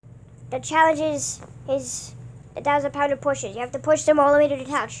The challenge is 1,000-pounder pushes. You have to push them all the way to the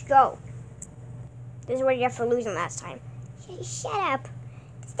couch. Go. This is what you have for losing last time. Shut up.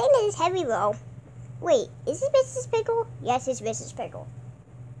 This thing is heavy though. Wait, is this Mrs. Pickle? Yes, it's Mrs. Pickle.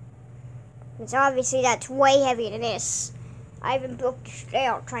 It's obviously that's way heavier than this. I even broke the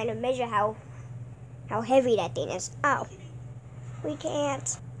scale trying to measure how heavy that thing is. Oh, we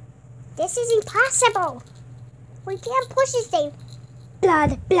can't. This is impossible. We can't push this thing.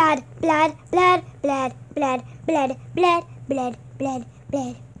 Blood, blood, blood, blood, blood, blood, blood, blood, blood, blood,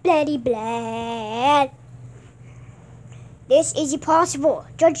 blood, bloody blood. This is impossible.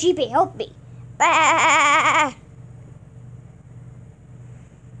 Judge GP, help me. Bah!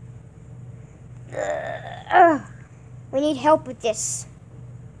 We need help with this.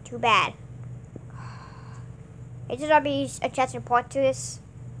 Too bad. Is there gonna be a chance report to this?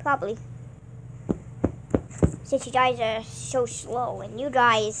 Probably. Since you guys are so slow and you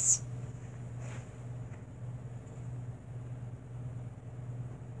guys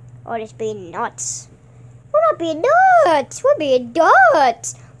are just being nuts. We're not being nuts. We're being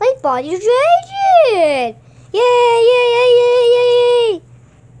nuts. Like body's changing. Yay.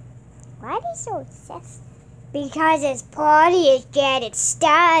 Why are they so obsessed? Because this party is getting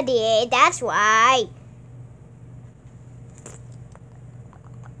started. That's why.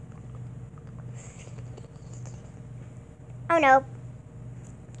 Oh no.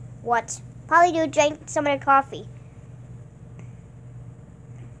 What? Polly Dude drank some of the coffee.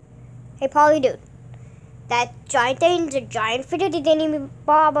 Hey Polly Dude. That giant thing's a giant fish that didn't even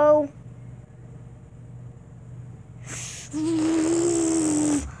bobble.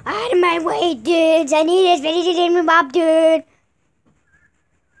 Out of my way, dudes. I need this fish that didn't bob, dude.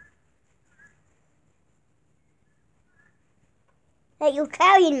 Hey, you're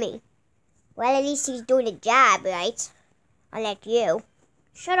carrying me. Well, at least he's doing the job, right? Unlike you.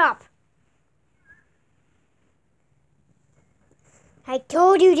 Shut up. I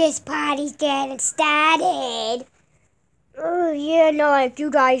told you this party's getting started. Oh, yeah, no,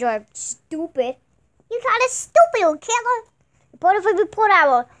 you guys are stupid. You're kind of stupid, you killer. What if we report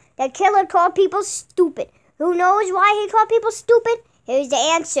our that killer called people stupid? Who knows why he called people stupid? Here's the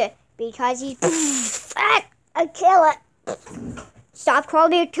answer. Because he's a killer. Stop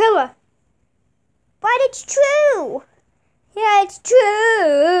calling me a killer. But it's true. Yeah, it's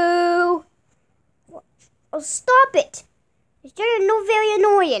true. Oh, stop it. It's just very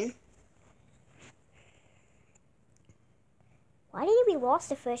annoying. Why did we lost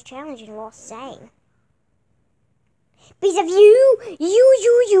the first challenge and lost Zang? Because of you.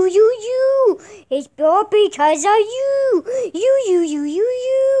 It's all because of you.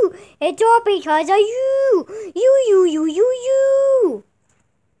 You. It's all because of you. You.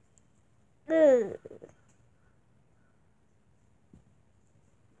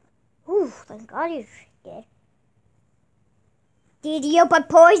 Ooh, thank God he's dead. Did you put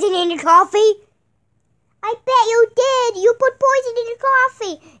poison in the coffee? I bet you did. You put poison in the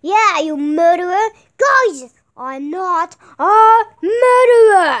coffee. Yeah, you murderer. Guys, I'm not a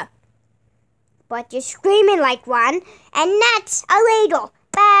murderer. But you're screaming like one, and that's illegal.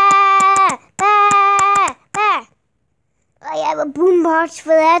 Bah! Bah! Bah! I have a boombox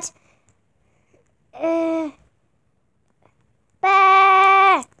for that. Bah!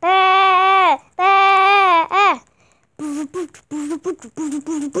 Bah! Bah!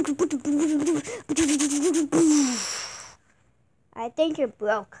 I think it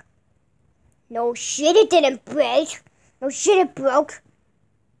broke. No shit, it didn't break. No shit, it broke.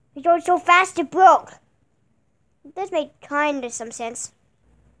 It goes so fast, it broke. It does make kind of some sense.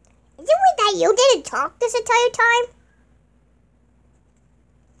 Is it weird that you didn't talk this entire time?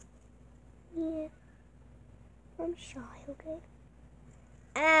 Yeah. I'm shy, okay?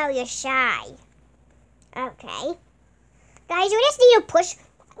 Oh, you're shy. Okay. Guys, we just need to push.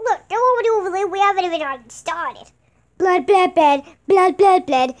 Look, they're over there. We haven't even started. Blood. Do you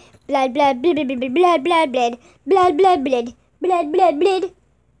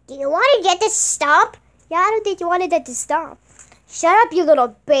want to get this stop? Yeah, I don't think you wanted that to stop. Shut up, you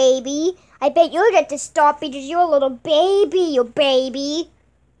little baby. I bet you'll get to stop because you're a little baby, you baby.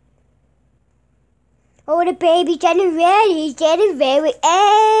 Oh, the baby's getting red. He's getting very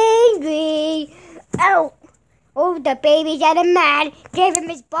angry. Oh. Oh, the baby's getting mad. Give him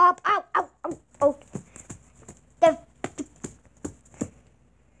his bob. Ow.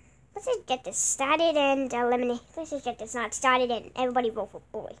 Let's just get this started and eliminate. Let's just get this not started and everybody vote for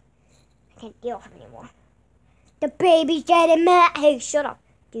boy. I can't deal with him anymore. The baby's getting mad. Hey, shut up.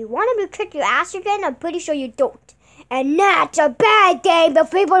 Do you want him to kick your ass again? I'm pretty sure you don't. And that's a bad thing. The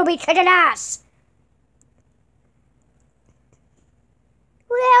people will be kicking ass.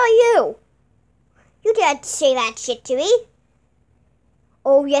 Who the hell are you? can't say that shit to me.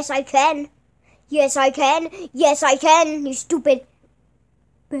 Oh, yes, I can. Yes, I can. Yes, I can, you stupid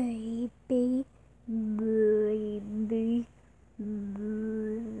baby. Baby.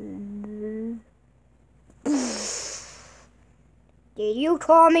 Did you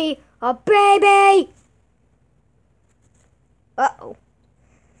call me a baby? Uh-oh.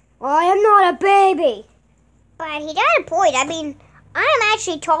 I am not a baby. But he got a point. I mean, I'm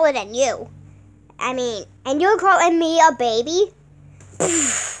actually taller than you. I mean, and you're calling me a baby?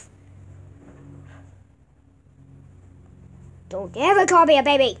 Don't ever call me a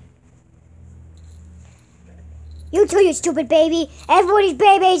baby. You too, you stupid baby. Everybody's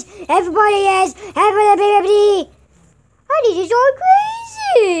babies. Everybody is. Everybody. Honey, this is all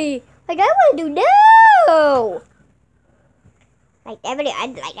crazy. Like, I want to do no. Like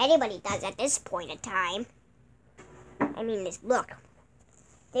anybody does at this point in time. I mean, look.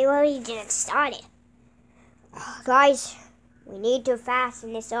 They already didn't start it. Guys, we need to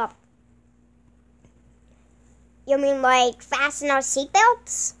fasten this up. You mean like fasten our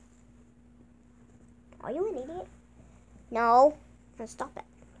seatbelts? Are you an idiot? No. No, stop it.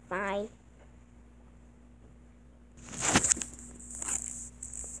 Fine.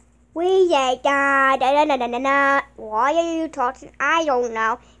 We say da da da da da da. Why are you talking? I don't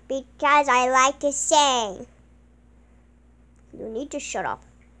know. Because I like to sing. You need to shut up.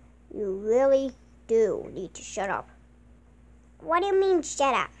 You really do need to shut up. What do you mean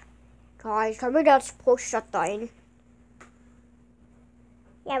shut up? Guys, can we just push the thing?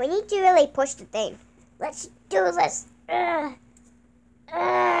 Yeah, we need to really push the thing. Let's do this.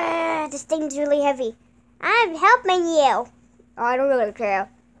 This thing's really heavy. I'm helping you. I don't really care.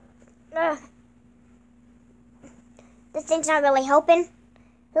 This thing's not really helping.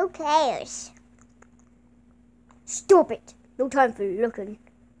 Who cares? Stop it. No time for looking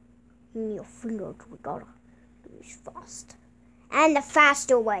in your fingers. We gotta do this fast. And the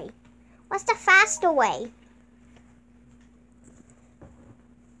faster way. What's the faster way?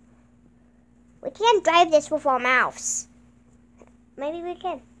 We can't drive this with our mouths. Maybe we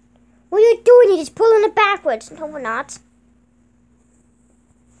can. What are you doing? You're just pulling it backwards. No, we're not.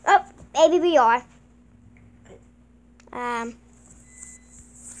 Oh, maybe we are.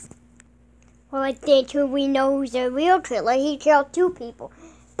 Well, I think we know who's the real killer. He killed 2 people.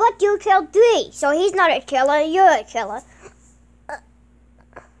 But you killed 3, so he's not a killer. You're a killer.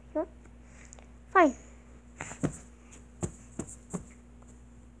 Fine.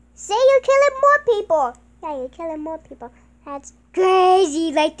 Say you're killing more people. Yeah, you're killing more people. That's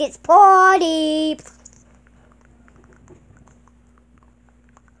crazy, like this party.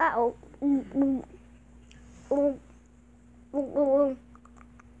 Uh-oh.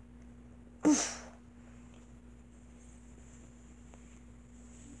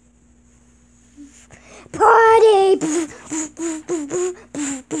 Party!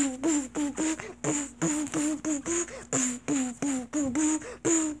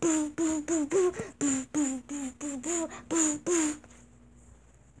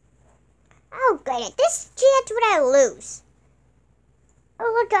 Oh, goodness. This chance would I lose?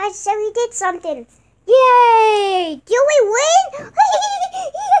 Oh, look, guys. So he did something. Yay! Do we win? I hope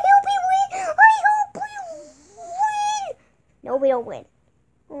we win. I hope we win. No, we don't win.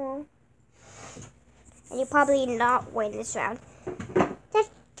 Oh. And you probably not win this round. Why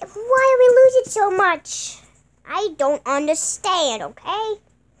are we losing so much? I don't understand, okay?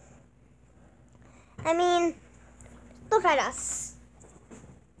 I mean, look at us.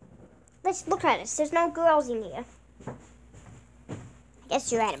 Let's look at us. There's no girls in here. I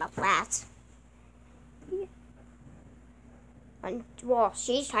guess you're right about that. And, well,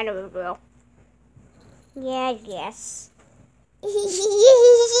 she's kind of a girl. Yeah, I guess.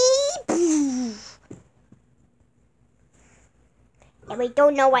 And we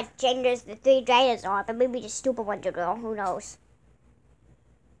don't know what genders the 3 genders are, but maybe the stupid one's a girl. Who knows?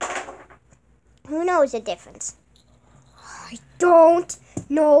 Who knows the difference? I don't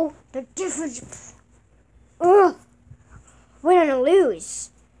know the difference. Ugh. We're gonna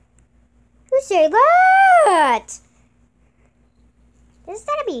lose. Who said that? This is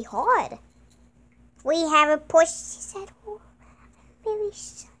gonna be hard. We haven't pushed. She said, "Oh, I'm very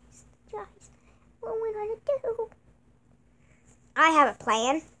shy, guys. What are we gonna do?" I have a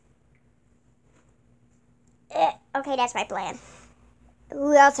plan. Okay, that's my plan.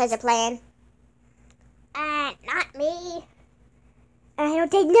 Who else has a plan? Not me. I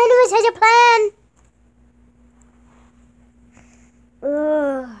don't think none of us has a plan.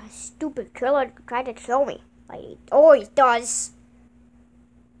 Ugh, stupid killer tried to kill me. Like he always does.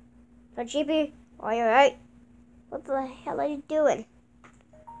 So, Chippy, are you alright? What the hell are you doing?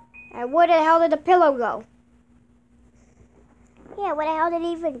 And where the hell did the pillow go? Yeah, where the hell did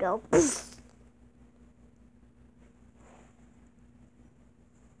it even go?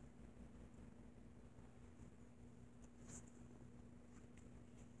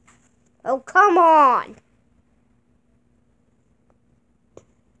 Oh, come on!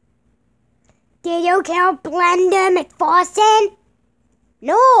 Did you kill Blender McPherson?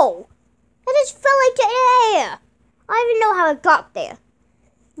 No! I just fell into the air. I don't even know how it got there.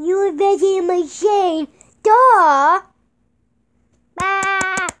 You invented a machine. Duh!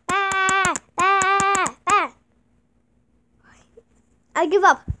 Bah, bah, bah, bah. I give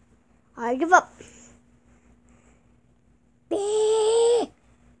up. I give up. Wait,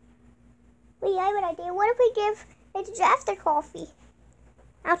 I have an idea. What if we give it after coffee?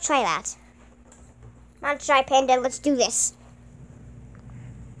 I'll try that. I'll try, Panda. Let's do this.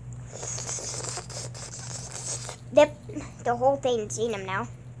 Yep, the whole thing's seen him now.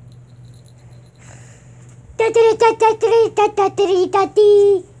 I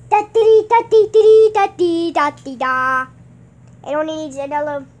only need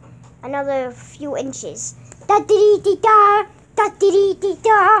another few inches.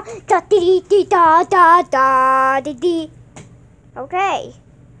 Okay.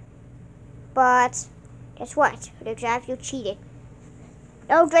 But guess what? The draft, you cheated.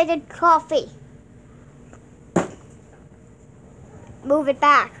 No drinking coffee. Move it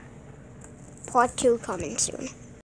back. Part 2 coming soon.